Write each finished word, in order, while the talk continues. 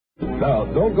Now,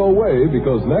 don't go away,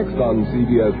 because next on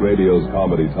CBS Radio's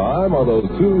Comedy Time are those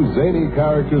two zany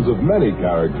characters of many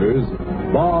characters,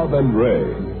 Bob and Ray.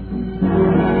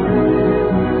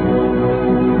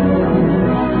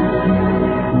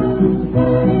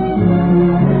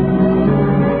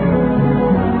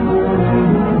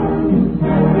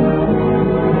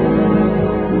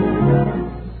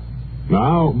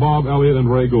 Now, Bob Elliott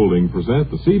and Ray Goulding present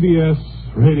the CBS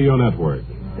Radio Network.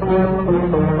 Hi,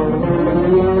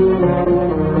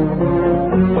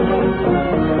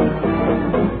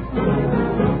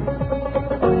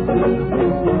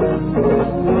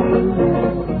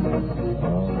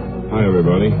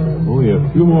 everybody. Only a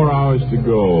few more hours to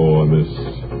go on this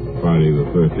Friday the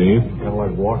 13th. Kind of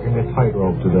like walking a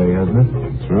tightrope today, hasn't it?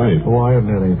 That's right. Well, I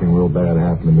haven't had anything real bad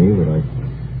happen to me, but I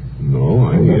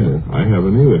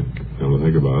haven't either. Come to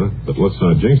think about it. But let's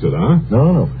not jinx it, huh?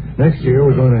 No. Next year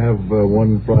we're going to have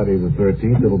one Friday the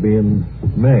 13th. It'll be in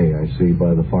May, I see,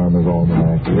 by the Farmer's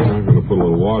Almanac. I'm going to put a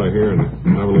little water here and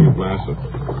have a little glass of...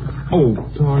 Oh,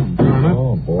 doggone it.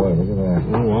 Oh, boy, look at that.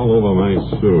 Oh, all over my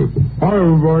suit. Hi,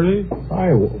 everybody.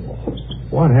 Hi.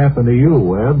 What happened to you,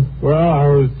 Webb? Well, I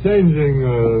was changing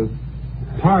a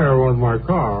tire on my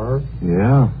car.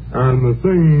 Yeah? And the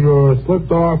thing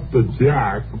slipped off the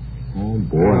jack. Oh,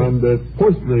 boy. And it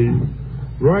pushed me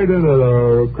right into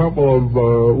a couple of,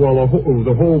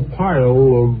 the whole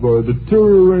pile of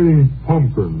deteriorating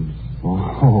pumpkins.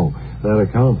 Oh, that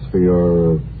accounts for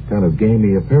your kind of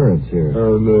gamey appearance here.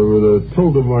 And with a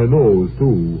tilt of my nose,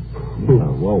 too.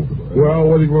 Well,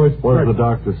 what do you want to expect? What did the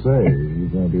doctor say? He's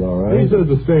going to be all right? He said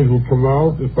the stains will come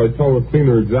out if I tell the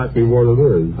cleaner exactly what it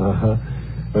is.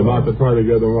 And not to try to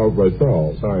get them out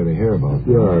myself. Sorry to hear about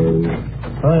that. Yeah.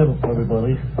 Hi,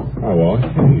 everybody. Hi, Wally.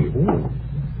 Hey,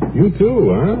 you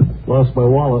too, huh? Lost my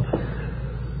wallet.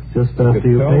 Just after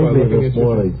you paid me this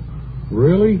morning.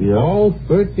 Really? Yeah. All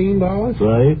 $13?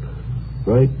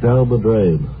 Right down the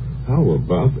drain. How about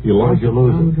that? You lost your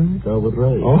lose it? Down the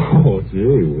drain. Oh,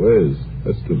 gee whiz.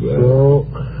 That's too bad. So,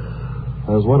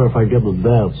 I was wondering if I get the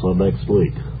dance on next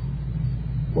week.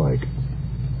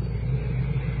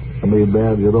 I mean,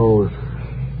 man, it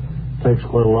takes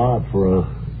quite a lot for a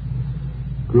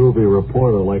groovy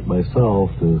reporter like myself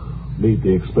to meet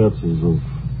the expenses of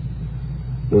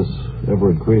this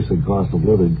ever-increasing cost of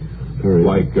living period.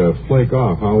 Like flake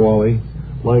off, huh, Wally?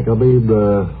 I'm not going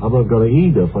to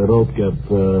eat if I don't get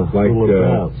little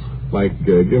advance.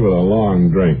 Give it a long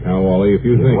drink, huh, Wally? If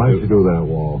you think... Why'd you do that,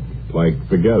 Wall?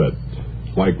 Forget it.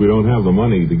 Like we don't have the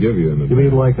money to give you in the You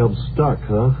mean like I'm stuck,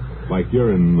 huh? Like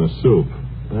you're in the soup.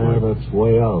 Yeah, that's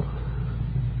way out.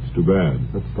 It's too bad.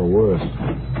 That's the worst.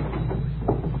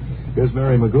 Here's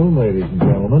Mary Magoon, ladies and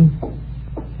gentlemen.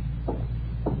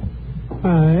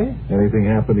 Hi. Anything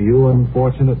happen to you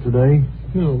unfortunate today?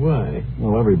 No, why?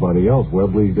 Well, everybody else.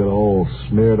 Webley got all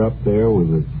smeared up there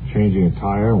with changing a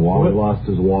tire, and Wally lost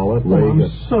his wallet. I'm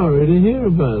sorry to hear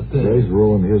about that. Ray's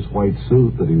ruined his white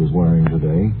suit that he was wearing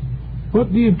today.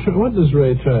 What does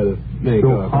Ray try to make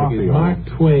off? Coffee Mark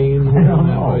Twain wearing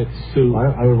that white suit.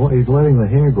 He's letting the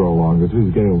hair grow longer, too.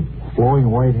 He's getting flowing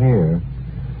white hair.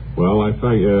 Well, I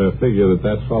figure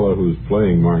that fellow who's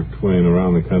playing Mark Twain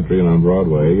around the country and on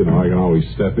Broadway, I can always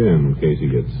step in case he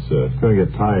gets... He's going to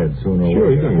get tired sooner or later.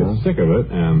 Sure, he's going to get sick of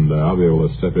it, and I'll be able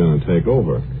to step in and take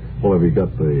over. Well, have you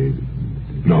got the...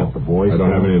 No, the voice? I don't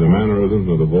have any of the mannerisms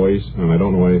or the voice, and I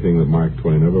don't know anything that Mark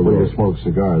Twain ever wrote. You smoke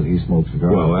cigars. He smokes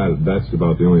cigars. Well, that's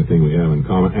about the only thing we have in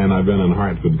common. And I've been in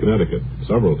Hartford, Connecticut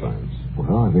several times.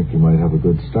 Well, I think you might have a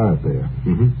good start there.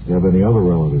 Mm-hmm. Do you have any other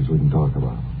relatives we can talk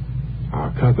about?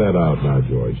 I'll cut that out now,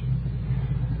 George.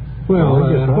 Well,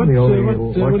 what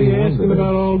are you asking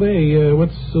about all day?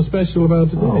 What's so special about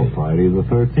today? Oh, Friday the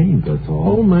 13th, that's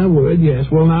all. Oh, my word, yes.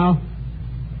 Well, now...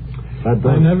 I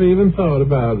never even thought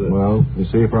about it. Well, you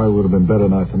see, it probably would have been better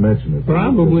not to mention it.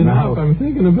 Probably not. If I'm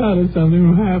thinking about it, something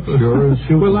will happen. Sure as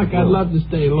shooting. Well, I'd love to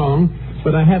stay long,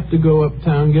 but I have to go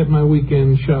uptown, get my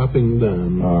weekend shopping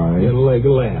done. All right. Get a leg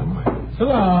of lamb. So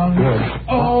long. Good.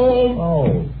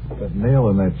 Oh, that nail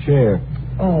in that chair.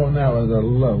 Oh, and that was a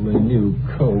lovely new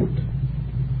coat.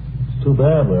 It's too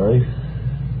bad, Larry.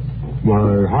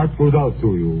 My heart goes out to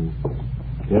you.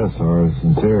 Yes, our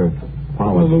sincere apology.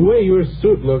 Well, the way your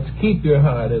suit looks, keep your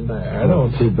heart in there.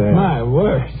 Too bad. My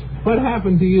word. What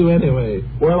happened to you anyway?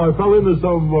 Well, I fell into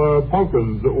some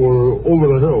pumpkins that were over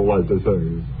the hill, like they say.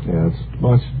 Yeah,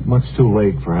 it's much too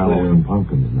late for Halloween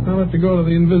pumpkins now. I'll have to go to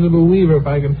the Invisible Weaver if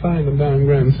I can find him down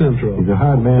Grand Central. He's a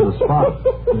hard man to spot.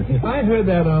 I heard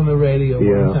that on the radio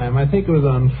one time. I think it was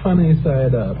on Funny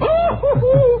Side Up.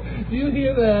 Oh, do you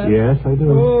hear that? Yes, I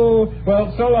do. Oh,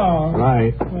 well, so long.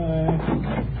 Right.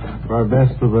 Bye. Our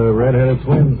best to the redheaded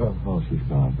twins. Oh, she's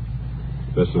gone.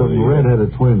 Especially some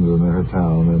red-headed twins in her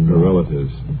town, and the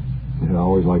relatives. I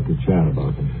always like to chat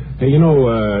about them. Hey,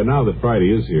 now that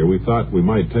Friday is here, we thought we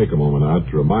might take a moment out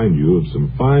to remind you of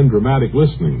some fine dramatic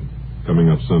listening coming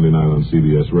up Sunday night on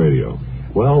CBS Radio.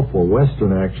 Well, for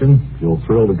Western action, you'll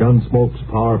thrill to Gunsmoke's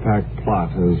power-packed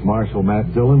plot as Marshal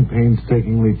Matt Dillon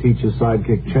painstakingly teaches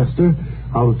sidekick Chester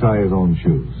how to tie his own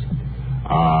shoes.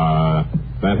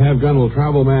 That have-gun will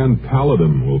travel man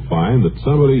Paladin will find that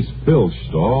somebody's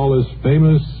filched all his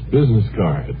famous business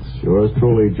cards. Yours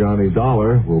truly, Johnny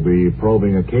Dollar, will be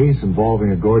probing a case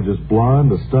involving a gorgeous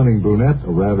blonde, a stunning brunette,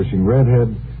 a ravishing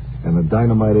redhead, and a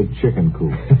dynamited chicken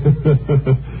coop.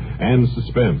 And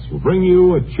Suspense will bring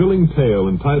you a chilling tale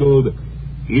entitled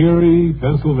Erie,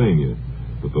 Pennsylvania,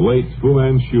 with the late Fu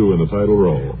Manchu in the title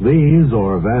role. These,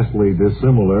 or vastly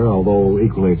dissimilar, although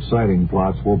equally exciting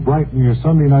plots, will brighten your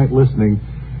Sunday night listening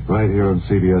right here on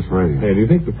CBS Radio. Hey, do you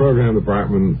think the program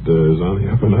department is on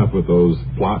the up and up with those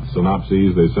plot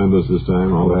synopses they send us this time?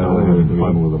 Well, they're having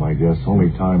fun with them, I guess. Only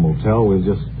time will tell. We'll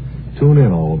just tune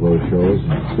in all of those shows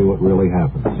and see what really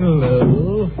happens.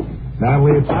 Hello.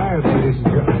 Natalie Attired, ladies and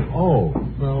gentlemen. Oh.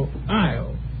 Well,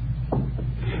 I'll.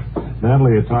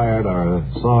 Natalie Attired, our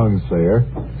song sayer.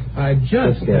 I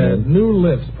just had new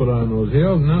lifts put on those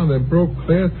heels. Now they broke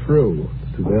clear through.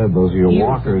 Too bad. Those are your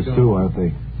walkers, too, aren't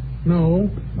they? No,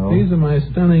 these are my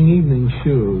stunning evening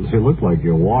shoes. They look like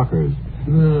your walkers.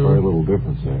 No. Very little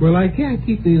difference there. Well, I can't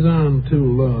keep these on too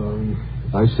long.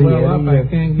 I see Eddie. I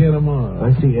can't get them off.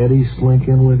 I see Eddie slink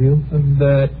in with you.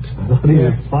 That. I thought he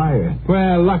was fired.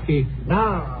 Well, lucky. No,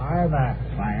 I'm not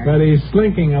fired. But he's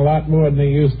slinking a lot more than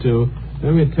he used to.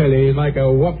 Let me tell you, he's like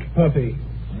a whooped puppy.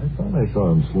 I thought I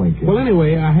saw him slinking. Well,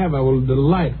 anyway, I have a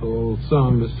delightful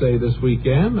song to say this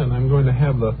weekend, and I'm going to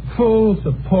have the full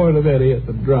support of Eddie at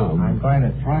the drum. I'm going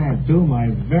to try and do my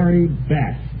very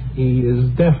best. He is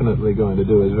definitely going to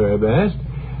do his very best.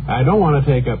 I don't want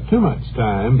to take up too much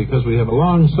time because we have a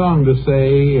long song to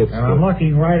say. And I'm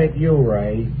looking right at you,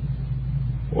 Ray.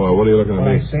 Well, what are you looking at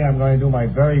me? When I say I'm going to do my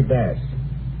very best.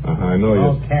 I know you.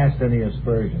 Don't cast any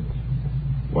aspersions.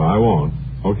 Well, I won't.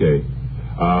 Okay.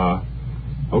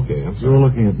 Okay, I'm sorry. You were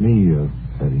looking at me,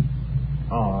 Eddie.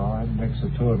 Oh, I mixed the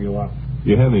two of you up.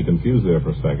 You had me confused there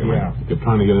for a second. Yeah. I kept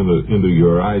trying to get into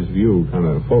your eyes view kind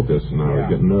of focus, and I was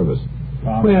getting nervous.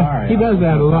 Well, Well, he does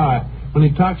that a lot. When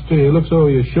he talks to you, he looks over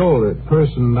your shoulder at the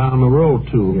person down the road,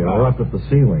 too. Yeah, or up at the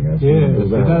ceiling. Yes, he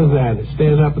does that. He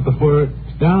stays up at the floor,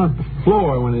 down at the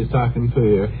floor when he's talking to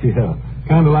you. Yeah.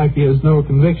 Kind of like he has no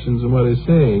convictions in what he's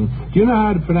saying. Do you know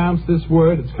how to pronounce this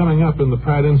word? It's coming up in the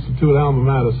Pride Institute alma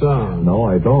mater song. No,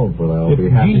 I don't, but I'll be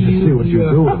happy to see what you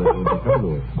do with it when you come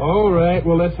to it. All right,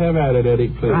 well, let's have at it, Eddie,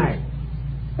 please. Right.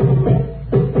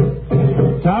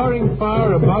 Towering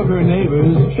far above her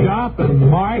neighbors, shop and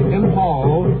mart and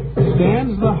hall,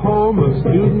 stands the home of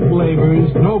student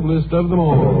labor's noblest of them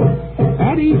all.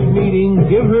 At each meeting,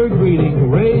 give her greeting,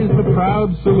 raise the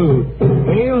proud salute.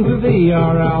 Hail to thee,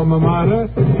 our alma mater,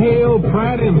 hail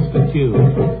Pratt Institute.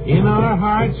 In our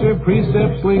hearts her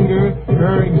precepts linger,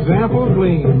 her example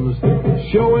gleams,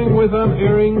 showing with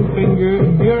unerring finger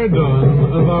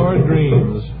guerdon of our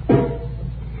dreams.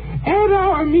 At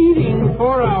our meeting,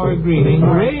 for our greeting,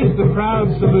 raise the proud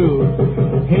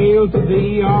salute. Hail to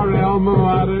thee, our alma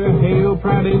mater, hail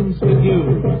Pratt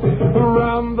Institute.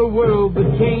 Around the world the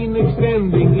chain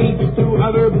extending, each to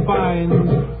other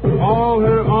binds, all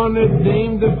her honored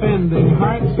name defending,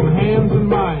 hearts and hands and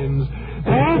minds.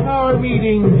 At our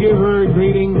meeting, give her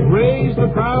greeting, raise the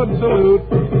proud salute.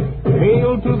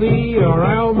 Hail to thee, our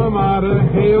alma mater,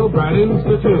 hail Pratt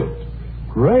Institute.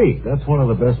 Great. That's one of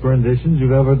the best renditions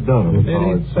you've ever done of a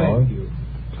college song. Thank you.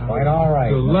 Quite all right,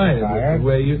 Delighted Mr. with Attired. the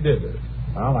way you did it.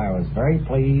 Well, I was very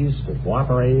pleased to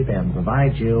cooperate and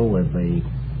provide you with the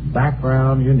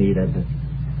background you needed to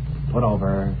put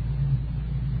over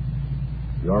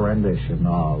your rendition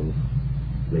of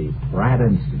the Pratt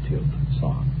Institute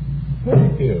song.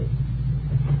 Thank you.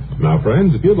 Now,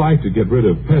 friends, if you'd like to get rid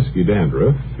of pesky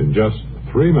dandruff in just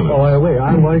 3 minutes... Oh, wait,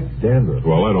 I like dandruff.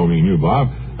 Well, I don't mean you, Bob.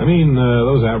 I mean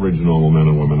those average normal men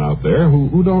and women out there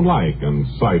who don't like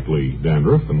unsightly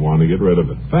dandruff and want to get rid of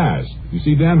it fast. You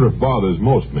see, dandruff bothers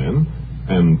most men,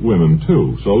 and women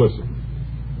too, so listen.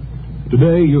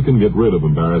 Today you can get rid of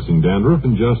embarrassing dandruff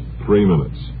in just 3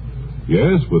 minutes.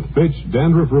 Yes, with Fitch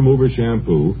Dandruff Remover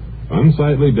Shampoo,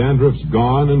 unsightly dandruff's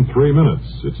gone in 3 minutes.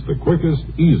 It's the quickest,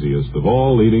 easiest of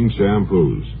all leading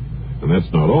shampoos. And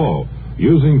that's not all.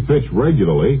 Using Fitch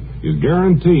regularly is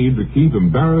guaranteed to keep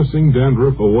embarrassing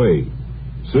dandruff away.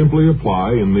 Simply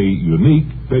apply in the unique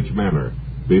Fitch manner.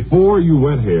 Before you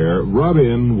wet hair, rub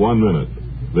in 1 minute.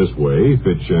 This way,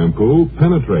 Fitch shampoo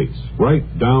penetrates right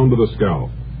down to the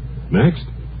scalp. Next,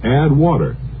 add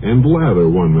water and lather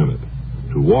 1 minute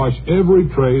to wash every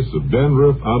trace of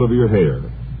dandruff out of your hair.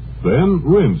 Then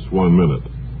rinse 1 minute.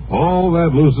 All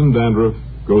that loosened dandruff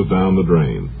goes down the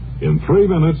drain. In 3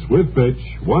 minutes with pitch,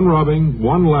 1 rubbing,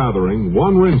 1 lathering,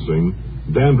 1 rinsing,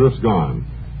 dandruff's gone.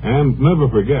 And never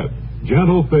forget,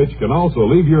 gentle pitch can also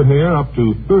leave your hair up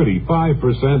to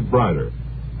 35% brighter.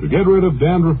 To get rid of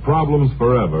dandruff problems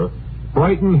forever,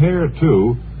 brighten hair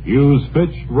too, use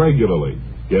Fitch regularly.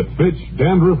 Get Fitch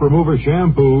Dandruff Remover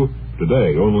Shampoo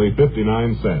today, only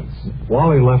 59 cents.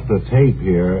 Wally left a tape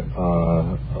here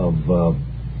of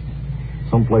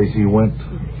someplace he went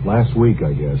last week,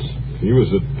 I guess. He was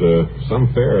at some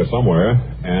fair somewhere,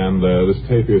 and this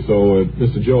tape here, so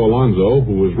Mr. Joe Alonzo,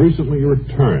 who was recently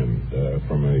returned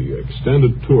from an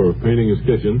extended tour of painting his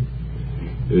kitchen,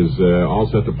 is all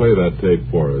set to play that tape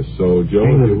for us. So, Joe...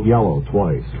 Painted yellow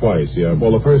twice. Twice, yeah.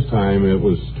 Well, the first time it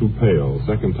was too pale.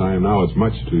 Second time, now it's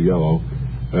much too yellow.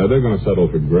 They're going to settle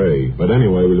for gray. But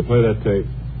anyway, will you play that tape?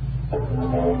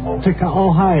 Tika,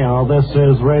 Ohio. This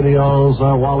is radio's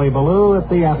Wally Ballou at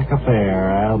the Attica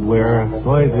Fair, and we're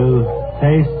going to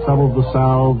taste some of the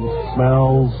sounds,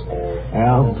 smells,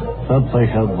 and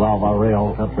sensations of a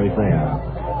real country fair.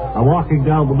 I'm walking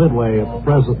down the midway at the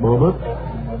present moment,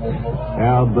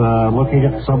 and looking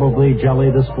at some of the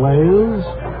jelly displays.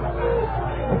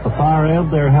 At the far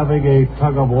end, they're having a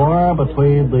tug-of-war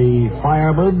between the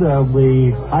firemen and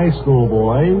the high school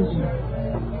boys.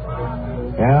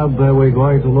 And we're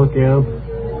going to look in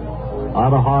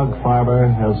on a hog farmer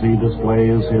as he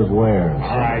displays his wares.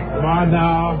 All right, come on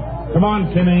now. Come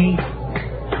on, Timmy.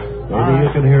 Maybe you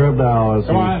can hear him now as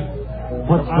he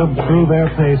puts them through their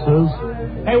paces.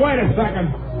 Hey, wait a second.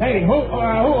 Hey, who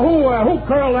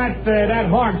curled that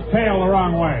hog's tail the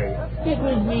wrong way? It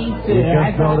was me, sir. You just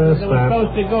I thought noticed it was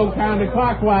supposed to go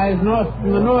counterclockwise north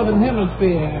from the northern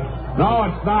hemisphere. No,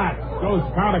 it's not. It goes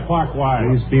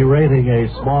counterclockwise. He's berating a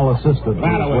small assistant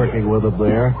who's working with him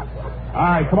there.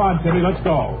 All right, come on, Timmy, let's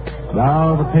go.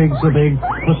 Now the pigs are being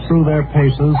put through their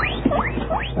paces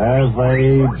as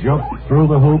they jump through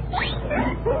the hoops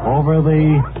over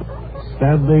the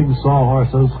standing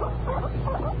sawhorses,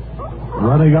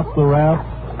 running up the ramp,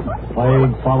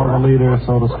 playing follow the leader,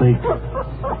 so to speak,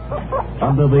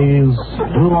 under these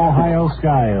blue Ohio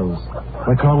skies,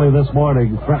 which only this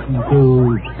morning threatened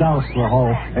to douse the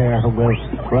whole fair with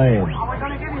rain.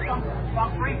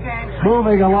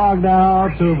 Moving along now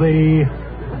to the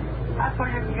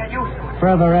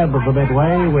further end of the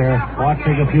midway, we're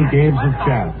watching a few games of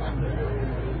chance.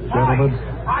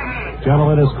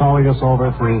 Gentleman is calling us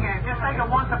over to...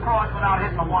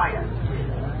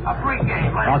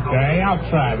 Okay, I'll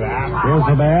try that. Here's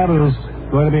a man who's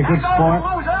going to be a good sport.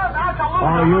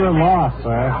 Oh, you're in loss,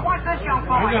 sir.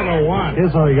 I never won.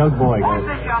 Here's our young boy, guys.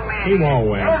 He won't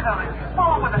win.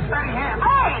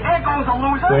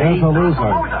 There's a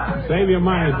loser. Save your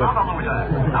money, but...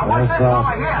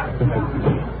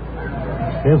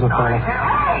 Here's a fella.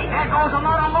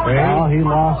 Well, he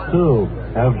lost, too.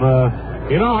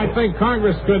 You know, I think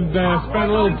Congress could spend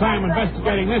a little time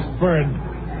investigating this bird.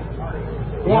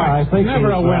 Yeah, I think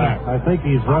never a winner. I think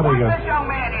he's running a...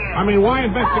 I mean, why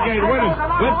investigate winners?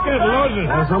 Let's get losers.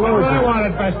 There's a loser. I want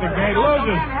to investigate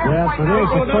losers. Yes, it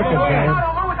is a cricket game.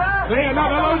 See,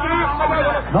 another loser.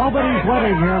 Nobody's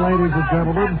winning here, ladies and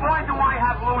gentlemen.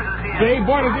 See,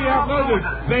 boy, does he have losers.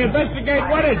 They investigate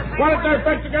winners. Why don't they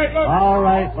investigate losers? All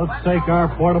right, let's take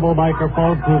our portable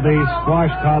microphone to the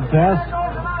squash contest.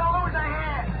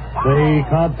 The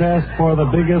contest for the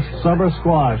biggest summer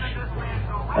squash.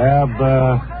 And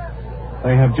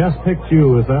they have just picked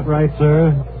you, is that right,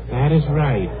 sir? That is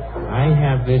right. I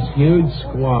have this huge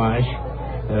squash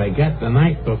that I got the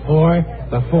night before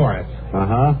the 4th.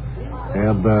 Uh-huh.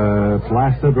 And it's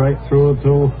lasted right through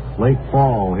until late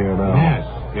fall here now. Yes,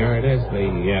 here it is,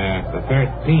 the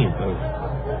 13th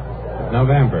of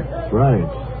November. Right.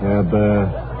 And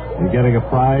you're getting a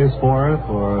prize for it,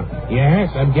 or?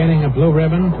 Yes, I'm getting a blue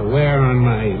ribbon to wear on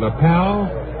my lapel,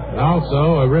 and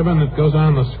also a ribbon that goes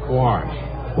on the squash.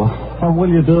 Well, what will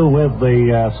you do with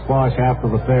the squash after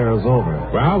the fair is over?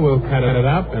 Well, we'll cut it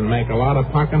up and make a lot of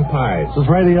pumpkin pies. This is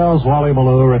radio's Wally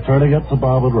Ballou, returning it to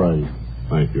Bob and Ray.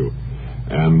 Thank you.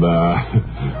 And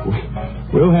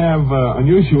we'll have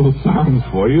unusual sounds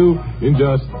for you in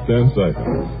just 10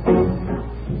 seconds.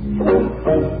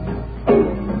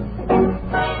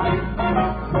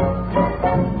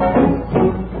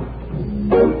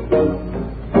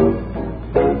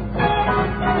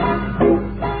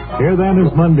 Here then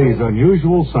is Monday's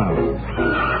unusual sound.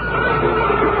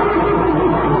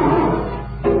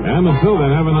 And until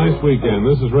then, have a nice weekend.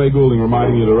 This is Ray Goulding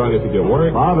reminding you to write if you get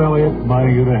work. Bob Elliott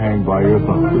reminding you to hang by your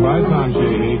thumb. Goodbye, Tom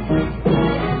Sheehy.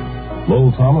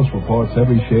 Bill Thomas reports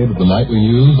every shade of the nightly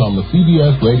news on the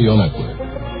CBS Radio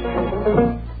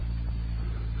Network.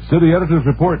 City Editor's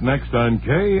Report next on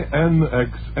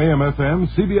KNX AM/FM,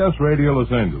 CBS Radio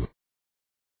Los Angeles.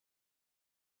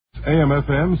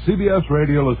 AM/FM, CBS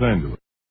Radio Los Angeles.